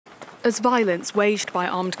As violence waged by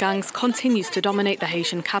armed gangs continues to dominate the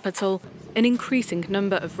Haitian capital, an increasing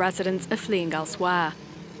number of residents are fleeing elsewhere.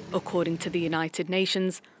 According to the United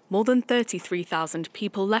Nations, more than 33,000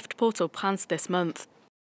 people left Port-au-Prince this month.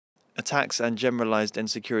 Attacks and generalised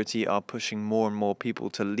insecurity are pushing more and more people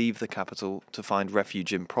to leave the capital to find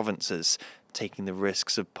refuge in provinces, taking the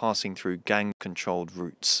risks of passing through gang-controlled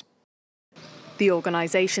routes. The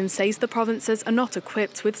organisation says the provinces are not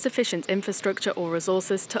equipped with sufficient infrastructure or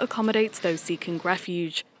resources to accommodate those seeking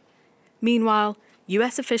refuge. Meanwhile,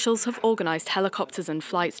 US officials have organised helicopters and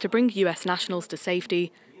flights to bring US nationals to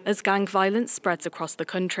safety as gang violence spreads across the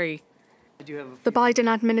country. The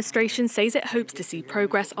Biden administration says it hopes to see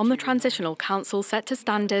progress on the Transitional Council set to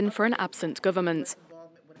stand in for an absent government.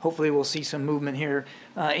 Hopefully we'll see some movement here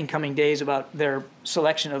in coming days about their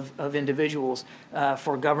selection of individuals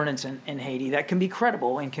for governance in Haiti that can be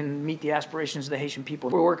credible and can meet the aspirations of the Haitian people.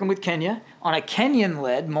 We're working with Kenya on a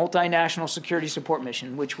Kenyan-led multinational security support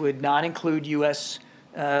mission, which would not include U.S.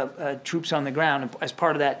 Troops on the ground as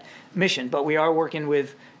part of that mission. But we are working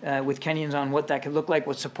with Kenyans on what that could look like,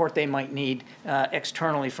 what support they might need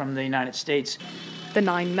externally from the United States. The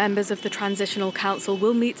 9 members of the Transitional Council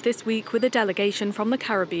will meet this week with a delegation from the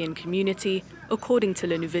Caribbean community, according to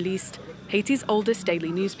Le Nouveliste, Haiti's oldest daily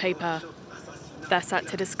newspaper. They're set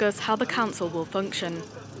to discuss how the council will function.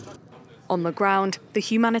 On the ground, the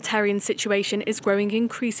humanitarian situation is growing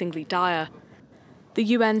increasingly dire. The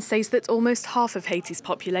UN says that almost half of Haiti's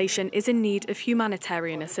population is in need of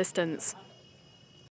humanitarian assistance.